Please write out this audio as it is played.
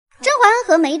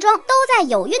眉庄都在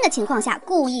有孕的情况下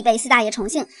故意被四大爷宠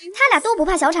幸，他俩都不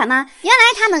怕小产吗？原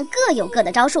来他们各有各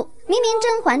的招数。明明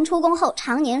甄嬛出宫后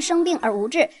常年生病而无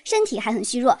治，身体还很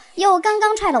虚弱，又刚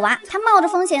刚踹了娃，他冒着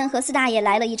风险和四大爷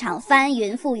来了一场翻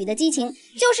云覆雨的激情，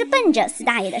就是奔着四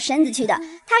大爷的身子去的。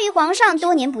他与皇上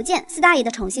多年不见，四大爷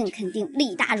的宠幸肯定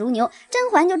力大如牛。甄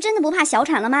嬛就真的不怕小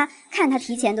产了吗？看他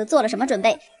提前都做了什么准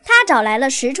备。他找来了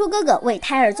实初哥哥为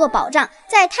胎儿做保障，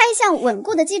在胎相稳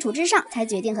固的基础之上才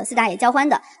决定和四大爷交欢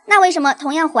的。那为什么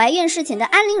同样怀孕侍寝的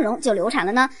安陵容就流产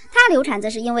了呢？她流产则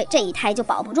是因为这一胎就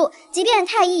保不住，即便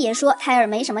太医也说胎儿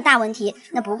没什么大问题，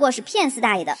那不过是骗四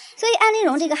大爷的。所以安陵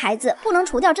容这个孩子不能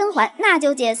除掉甄嬛，那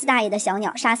就借四大爷的小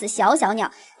鸟杀死小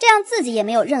鸟，这样自己也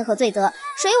没有任何罪责。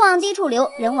水往低处流，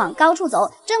人往高处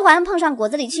走。甄嬛碰上果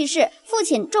子狸去世，父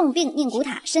亲重病宁古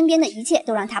塔，身边的一切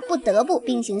都让他不得不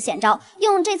兵行险招，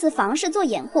用这次房事做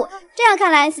掩护。这样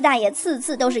看来，四大爷次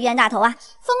次都是冤大头啊！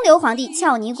风流皇帝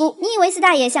俏尼姑，你以为四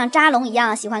大爷像扎龙一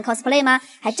样喜欢 cosplay 吗？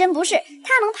还真不是，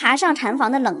他能爬上禅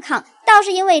房的冷炕，倒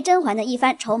是因为甄嬛的一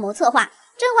番筹谋策划。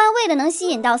甄嬛为了能吸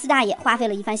引到四大爷，花费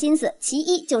了一番心思，其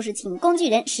一就是请工具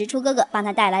人实初哥哥帮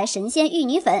他带来神仙玉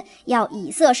女粉，要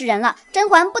以色示人了。甄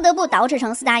嬛不得不捯饬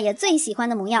成四大爷最喜欢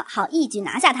的模样，好一举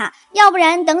拿下他，要不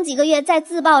然等几个月再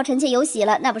自曝臣妾有喜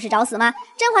了，那不是找死吗？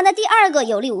甄嬛的第二个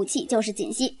有力武器就是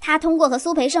锦汐，她通过和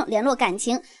苏培盛联络感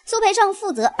情，苏培盛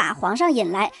负责把皇上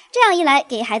引来，这样一来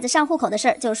给孩子上户口的事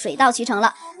儿就水到渠成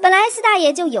了。本来四大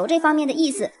爷就有这方面的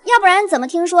意思，要不然怎么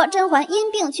听说甄嬛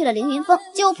因病去了凌云峰，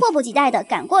就迫不及待的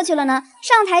赶过去了呢？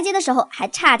上台阶的时候还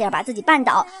差点把自己绊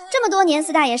倒。这么多年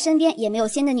四大爷身边也没有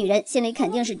新的女人，心里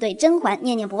肯定是对甄嬛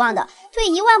念念不忘的。退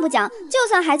一万步讲，就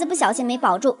算孩子不小心没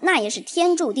保住，那也是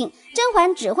天注定。甄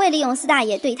嬛只会利用四大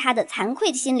爷对她的惭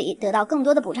愧心理得到更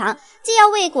多的补偿，既要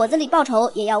为果子狸报仇，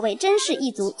也要为甄氏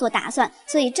一族做打算。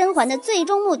所以甄嬛的最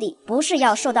终目的不是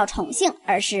要受到宠幸，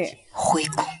而是回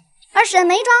宫。而沈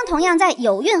眉庄同样在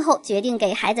有孕后决定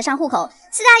给孩子上户口，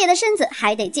四大爷的身子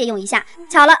还得借用一下。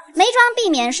巧了，眉庄避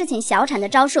免侍寝小产的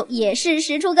招数也是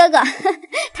实初哥哥，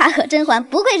他和甄嬛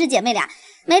不愧是姐妹俩。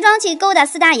眉庄去勾搭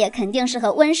四大爷肯定是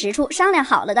和温实初商量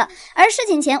好了的，而侍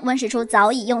寝前温实初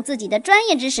早已用自己的专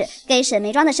业知识给沈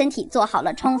眉庄的身体做好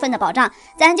了充分的保障，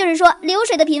咱就是说流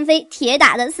水的嫔妃，铁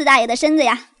打的四大爷的身子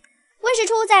呀。温实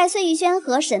初在碎玉轩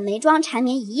和沈眉庄缠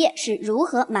绵一夜是如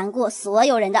何瞒过所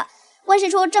有人的？温实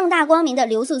初正大光明的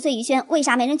留宿碎玉轩，为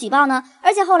啥没人举报呢？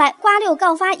而且后来瓜六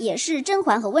告发也是甄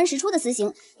嬛和温实初的私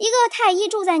刑，一个太医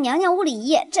住在娘娘屋里一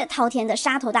夜，这滔天的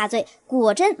杀头大罪，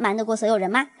果真瞒得过所有人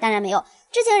吗？当然没有。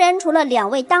知情人除了2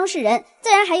位当事人，自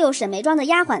然还有沈眉庄的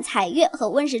丫鬟彩月和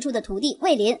温实初的徒弟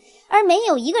魏林，而没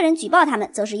有一个人举报他们，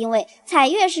则是因为彩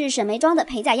月是沈眉庄的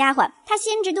陪嫁丫鬟，她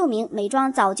心知肚明眉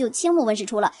庄早就倾慕温实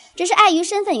初了，只是碍于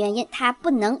身份原因，她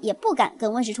不能也不敢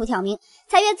跟温实初挑明。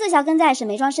彩月自小跟在沈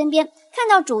眉庄身边，看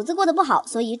到主子过得不好，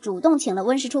所以主动请了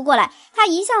温实初过来。她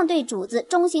一向对主子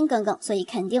忠心耿耿，所以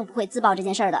肯定不会自曝这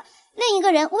件事的。另一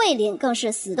个人魏林更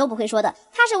是死都不会说的，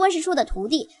他是温实初的徒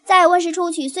弟，在温实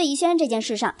初去碎玉轩这件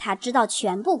事上，他知道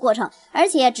全部过程，而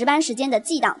且值班时间的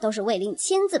记档都是魏林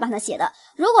亲自帮他写的。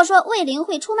如果说魏林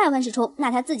会出卖温实初，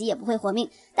那他自己也不会活命。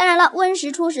当然了，温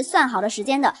实初是算好了时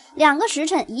间的，2个时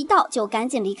辰一到就赶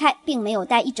紧离开，并没有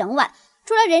待一整晚。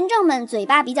除了人证们嘴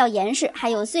巴比较严实，还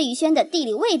有碎玉轩的地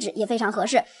理位置也非常合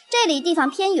适，这里地方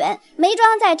偏远，眉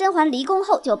庄在甄嬛离宫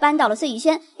后就搬到了碎玉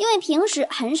轩，因为平时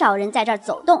很少人在这儿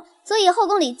走动，所以后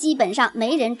宫里基本上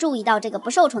没人注意到这个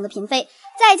不受宠的嫔妃。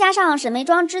再加上沈眉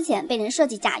庄之前被人设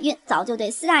计假孕，早就对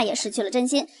四大爷失去了真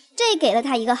心，这给了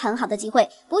他一个很好的机会，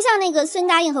不像那个孙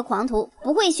答应和狂徒，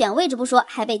不会选位置不说，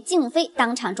还被静妃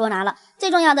当场捉拿了。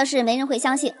最重要的是，没人会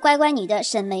相信乖乖女的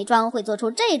沈眉庄会做出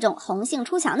这种红杏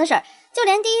出墙的事儿，就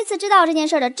连第一次知道这件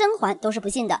事的甄嬛都是不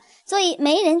信的，所以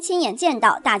没人亲眼见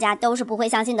到，大家都是不会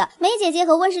相信的。梅姐姐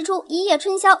和温实初一夜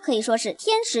春宵，可以说是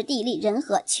天时地利人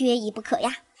和，缺一不可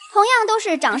呀。同样都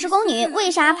是长氏宫女，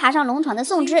为啥爬上龙床的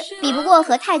宋芝比不过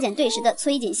和太监对时的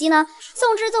崔槿汐呢？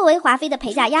宋芝作为华妃的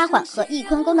陪嫁丫鬟和翊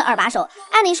坤宫的2把手，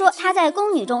按理说她在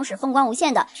宫女中是风光无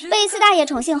限的，被四大爷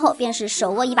宠幸后便是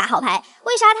手握一把好牌，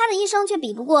为啥她的一生却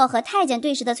比不过和太监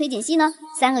对时的崔槿汐呢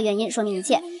？3个原因说明一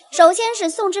切。首先是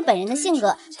宋芝本人的性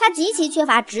格，她极其缺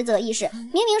乏职责意识，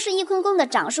明明是翊坤宫的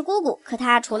长氏姑姑，可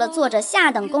她除了做着下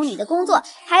等宫女的工作，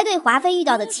还对华妃遇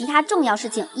到的其他重要事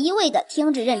情一味的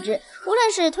听之任之，无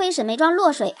论是推沈眉庄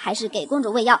落水，还是给公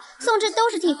主喂药，宋芝都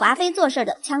是替华妃做事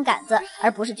的枪杆子，而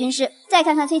不是军师。再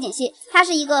看看崔槿汐，她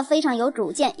是一个非常有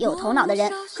主见、有头脑的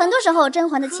人，很多时候甄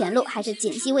嬛的前路还是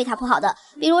槿汐为她铺好的，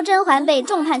比如甄嬛被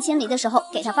众叛亲离的时候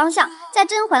给她方向，在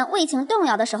甄嬛为情动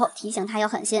摇的时候提醒她要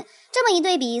狠心。这么一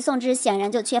对比，宋芝显然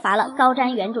就缺乏了高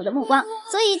瞻远瞩的目光，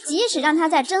所以即使让她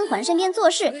在甄嬛身边做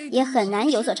事，也很难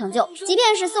有所成就。即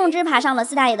便是宋芝爬上了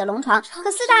四大爷的龙床，可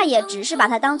四大爷只是把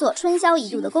她当做春宵一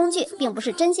度的工具，并不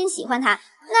是真心喜欢她。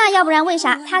那要不然为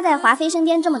啥她在华妃身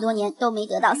边这么多年都没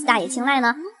得到四大爷青睐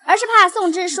呢？而是怕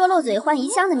宋芝说漏嘴换宜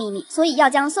香的秘密，所以要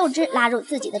将宋芝拉入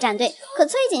自己的战队。可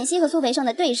崔槿汐和苏培盛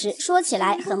的对视说起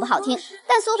来很不好听，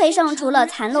但苏培盛除了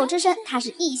残漏之身，他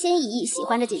是一心一意喜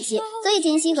欢着槿汐，所以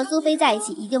槿汐和苏菲在一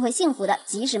起一定会幸福的，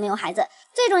即使没有孩子。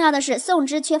最重要的是，宋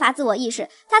芝缺乏自我意识，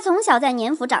她从小在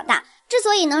年府长大，之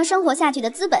所以能生活下去的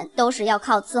资本，都是要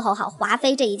靠伺候好华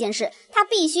妃这一件事。她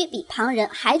必须比旁人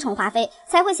还宠华妃，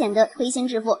才会显得推心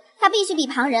置腹；她必须比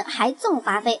旁人还纵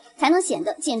华妃，才能显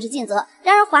得尽职尽责。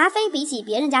然而华妃比起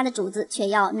别人家的主子，却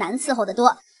要难伺候得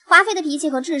多。华妃的脾气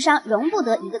和智商容不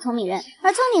得一个聪明人，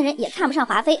而聪明人也看不上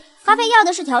华妃。华妃要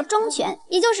的是条忠犬，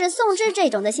也就是宋芝这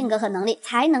种的性格和能力，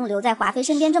才能留在华妃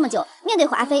身边这么久。面对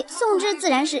华妃，宋芝自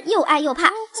然是又爱又怕，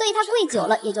所以她跪久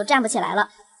了也就站不起来了。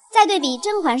再对比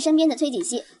甄嬛身边的崔槿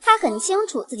汐，她很清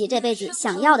楚自己这辈子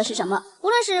想要的是什么，无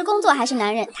论是工作还是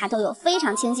男人，她都有非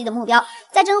常清晰的目标。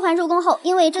在甄嬛入宫后，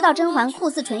因为知道甄嬛酷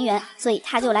似纯元，所以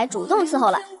她就来主动伺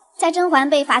候了。在甄嬛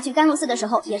被罚去甘露寺的时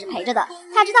候，也是陪着的。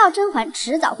她知道甄嬛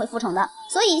迟早会服宠的，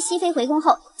所以熹妃回宫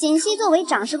后，槿汐作为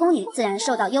长侍宫女，自然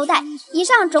受到优待。以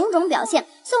上种种表现，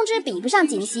宋芝比不上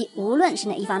槿汐，无论是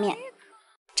哪一方面。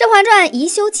《甄嬛传》宜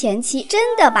修前期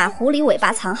真的把狐狸尾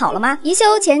巴藏好了吗？宜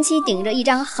修前期顶着一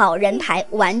张好人牌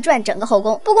玩转整个后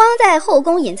宫，不光在后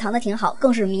宫隐藏的挺好，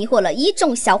更是迷惑了一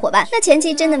众小伙伴。那前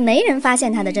期真的没人发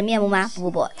现她的真面目吗？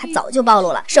不，她早就暴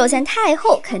露了。首先太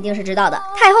后肯定是知道的，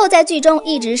太后在剧中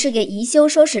一直是给宜修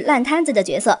收拾烂摊子的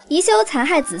角色，宜修残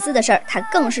害子嗣的事儿她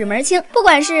更是门清。不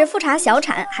管是富察小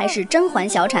产还是甄嬛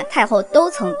小产，太后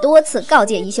都曾多次告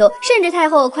诫宜修，甚至太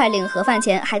后快领盒饭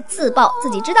前还自曝自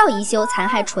己知道宜修残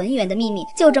害纯元的秘密。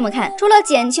就这么看，除了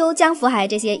简秋、江福海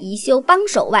这些宜修帮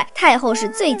手外，太后是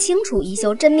最清楚宜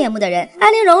修真面目的人。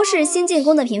安陵容是新进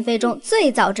宫的嫔妃中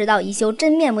最早知道宜修真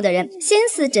面目的人，心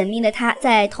思缜密的她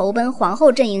在投奔皇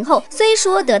后阵营后，虽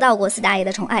说得到过四大爷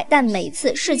的宠爱，但每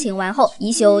次事情完后，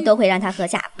宜修都会让她喝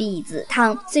下避子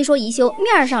汤。虽说宜修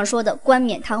面上说的冠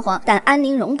冕堂皇，但安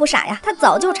陵容不傻呀，她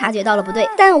早就察觉到了不对，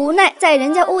但无奈在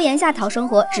人家屋檐下讨生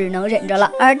活，只能忍着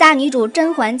了。而大女主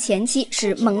甄嬛前期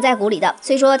是蒙在鼓里的，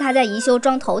虽说她在宜修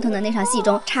装头疼的那场戏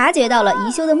中察觉到了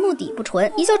宜修的目的不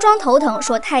纯。宜修装头疼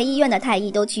说太医院的太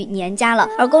医都去年家了，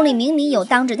而宫里明明有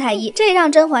当值太医，这让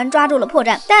甄嬛抓住了破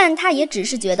绽。但她也只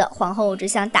是觉得皇后只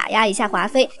想打压一下华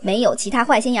妃，没有其他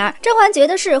坏心眼儿。甄嬛觉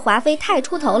得是华妃太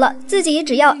出头了，自己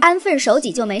只要安分守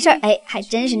己就没事儿。还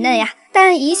真是嫩呀。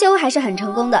但宜修还是很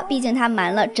成功的，毕竟他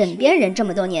瞒了枕边人这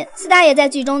么多年。四大爷在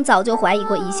剧中早就怀疑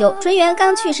过宜修，纯元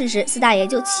刚去世时，四大爷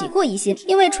就起过疑心，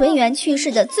因为纯元去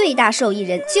世的最大受益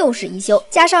人就是宜修，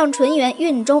加上纯元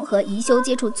孕中和宜修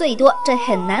接触最多，这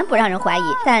很难不让人怀疑。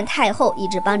但太后一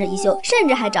直帮着宜修，甚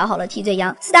至还找好了替罪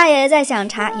羊。四大爷再想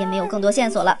查也没有更多线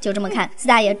索了。就这么看，四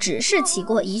大爷只是起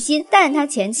过疑心，但他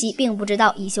前期并不知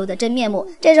道宜修的真面目。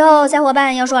这时候小伙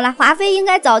伴要说了，华妃应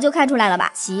该早就看出来了吧？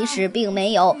其实并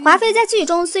没有。华妃在剧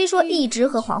中虽说一直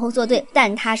和皇后作对，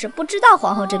但她是不知道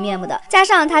皇后真面目的，加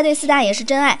上她对四大爷是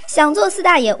真爱，想做四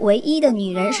大爷唯一的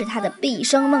女人是她的毕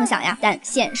生梦想呀。但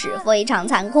现实非常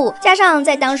残酷，加上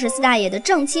在当时四大爷的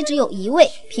正妻只有一位，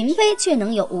嫔妃却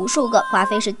能有无数个，华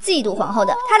妃是嫉妒皇后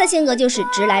的，她的性格就是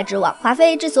直来直往。华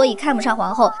妃之所以看不上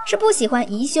皇后，是不喜欢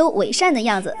宜修伪善的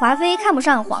样子，华妃看不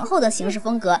上皇后的行事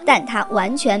风格，但她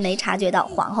完全没察觉到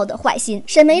皇后的坏心。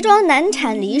沈眉庄难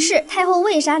产离世，太后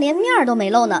为啥连面都没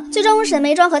露呢？最终沈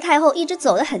眉庄和太后一直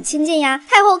走得很亲近呀，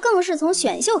太后更是从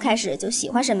选秀开始就喜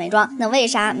欢沈眉庄。那为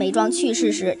啥眉庄去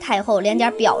世时太后连点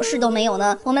表示都没有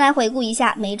呢？我们来回顾一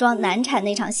下眉庄难产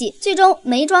那场戏。剧中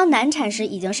眉庄难产时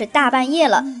已经是大半夜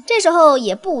了，这时候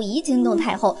也不宜惊动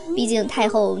太后，毕竟太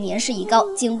后年事已高，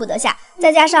经不得下。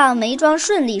再加上眉庄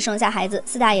顺利生下孩子，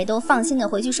四大爷都放心的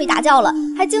回去睡大觉了，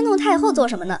还惊动太后做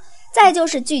什么呢？再就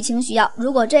是剧情需要，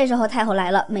如果这时候太后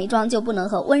来了，眉庄就不能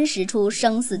和温实初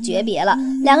生死诀别了，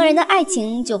两个人的爱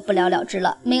情就不了了之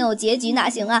了，没有结局哪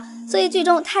行啊？所以剧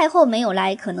中太后没有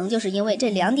来，可能就是因为这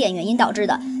两点原因导致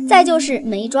的。再就是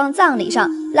眉庄葬礼上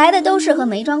来的都是和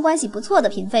眉庄关系不错的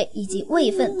嫔妃，以及位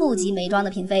分不及眉庄的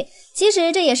嫔妃。其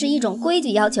实这也是一种规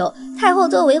矩要求，太后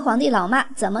作为皇帝老妈，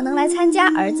怎么能来参加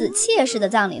儿子妾室的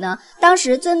葬礼呢？当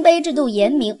时尊卑制度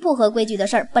严明，不合规矩的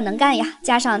事儿不能干呀。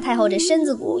加上太后这身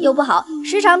子骨又不好，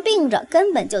时常病着，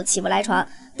根本就起不来床。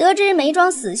得知眉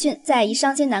庄死讯，再一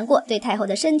伤心难过，对太后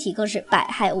的身体更是百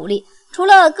害无力。除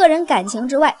了个人感情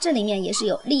之外，这里面也是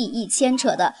有利益牵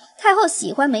扯的。太后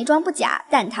喜欢眉庄不假，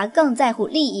但她更在乎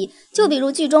利益。就比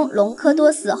如剧中隆科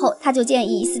多死后，他就建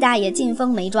议四大爷晋封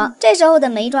眉庄。这时候的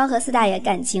眉庄和四大爷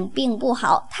感情并不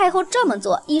好，太后这么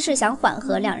做，一是想缓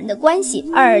和两人的关系，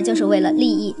二就是为了利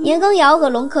益。年羹尧和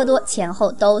隆科多前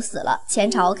后都死了，前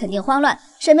朝肯定慌乱。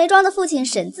沈眉庄的父亲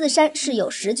沈自山是有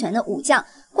实权的武将，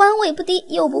官位不低，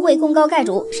又不会功高盖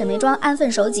主。沈眉庄安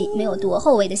分守己，没有夺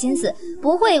后位的心思，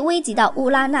不会危及到乌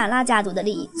拉那拉家族的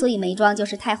利益，所以眉庄就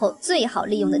是太后最好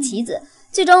利用的棋子。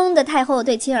剧中的太后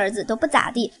对亲儿子都不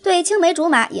咋地，对青梅竹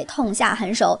马也痛下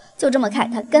狠手。就这么看，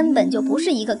她根本就不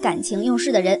是一个感情用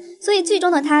事的人。所以剧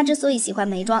中的她之所以喜欢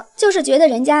眉庄，就是觉得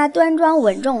人家端庄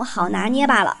稳重，好拿捏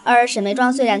罢了。而沈眉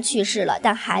庄虽然去世了，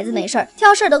但孩子没事儿，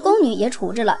挑事儿的宫女也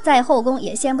处置了，在后宫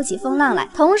也掀不起风浪来。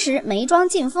同时眉庄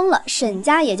进封了，沈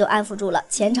家也就安抚住了，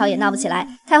前朝也闹不起来。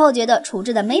太后觉得处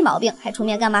置的没毛病，还出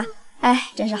面干嘛？哎，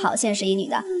真是好现实一女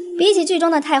的。比起剧中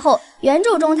的太后，原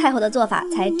著中太后的做法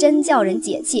才真叫人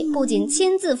解气，不仅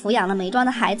亲自抚养了眉庄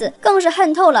的孩子，更是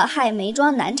恨透了害眉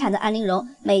庄难产的安陵容，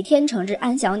每天乘着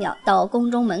安小鸟到宫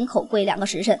中门口跪2个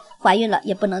时辰，怀孕了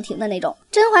也不能停的那种。《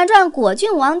甄嬛传》果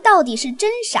郡王到底是真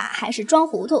傻还是装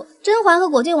糊涂？甄嬛和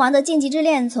果郡王的禁忌之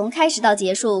恋从开始到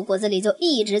结束，果子狸就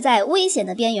一直在危险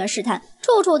的边缘试探，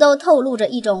处处都透露着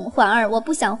一种嬛儿我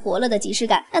不想活了的即视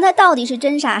感。那他到底是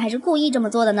真傻还是故意这么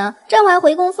做的呢？甄嬛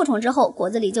回宫复宠之后，果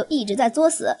子狸就一直在作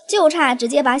死，就差直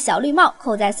接把小绿帽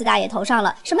扣在四大爷头上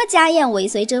了。什么家宴尾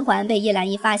随甄嬛被叶澜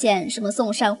依发现，什么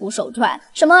送珊瑚手串，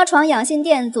什么闯养心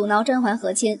殿阻挠甄嬛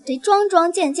和亲，这桩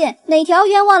桩件件哪条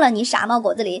冤枉了你傻帽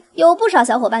果子狸？有不少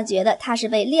小伙伴觉得他是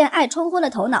被恋爱冲昏了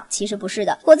头脑，其实不是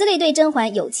的。果子狸对甄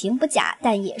嬛有情不假，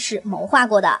但也是谋划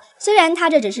过的。虽然他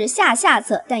这只是下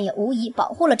策，但也无疑保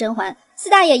护了甄嬛。四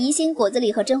大爷疑心果子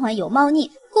狸和甄嬛有猫腻，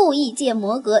故意借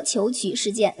摩阁求娶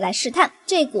事件来试探，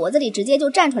这果子狸直接就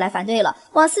站出来反对了，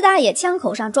往四大爷枪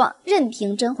口上撞，任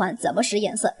凭甄嬛怎么使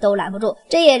眼色都拦不住。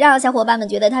这也让小伙伴们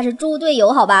觉得他是猪队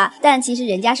友好吧，但其实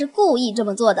人家是故意这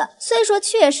么做的。虽说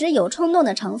确实有冲动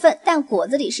的成分，但果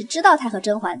子狸是知道他和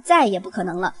甄嬛再也不可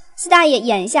能了。四大爷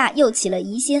眼下又起了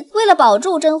疑心，为了保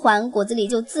住甄嬛，果子狸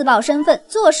就自曝身份，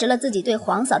坐实了自己对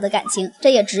皇嫂的感情，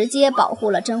这也直接保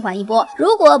护了甄嬛一波。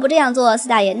如果不这样做，四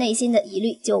大爷内心的疑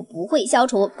虑就不会消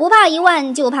除，不怕1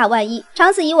万就怕万一，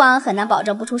长此以往很难保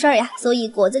证不出事儿呀。所以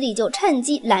果子狸就趁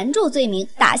机拦住罪名，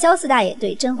打消四大爷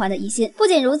对甄嬛的疑心。不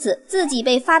仅如此，自己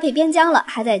被发配边疆了，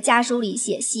还在家书里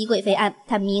写熹贵妃案。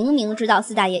他明明知道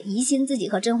四大爷疑心自己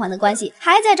和甄嬛的关系，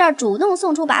还在这儿主动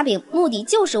送出把柄，目的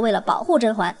就是为了保护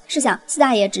甄嬛。试想，四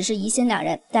大爷只是疑心两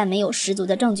人，但没有十足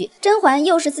的证据，甄嬛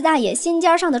又是四大爷心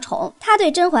尖上的宠，他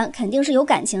对甄嬛肯定是有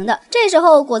感情的。这时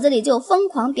候果子狸就疯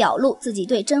狂表露自己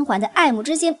对甄嬛的爱慕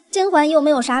之心，甄嬛又没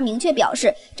有啥明确表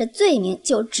示，这罪名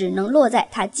就只能落在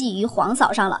他觊觎皇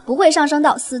嫂上了，不会上升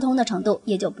到私通的程度，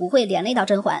也就不会连累到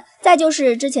甄嬛。再就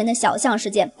是之前的小象事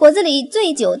件，果子狸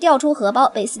醉酒调出荷包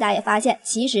被四大爷发现，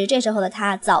其实这时候的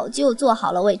他早就做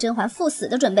好了为甄嬛赴死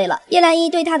的准备了。叶澜依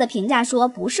对他的评价说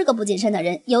不是个不谨慎的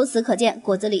人，由此可见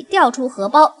果子狸调出荷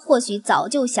包或许早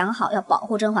就想好要保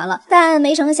护甄嬛了，但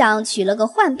没成想娶了个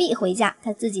浣碧回家，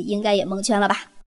他自己应该也蒙圈了吧。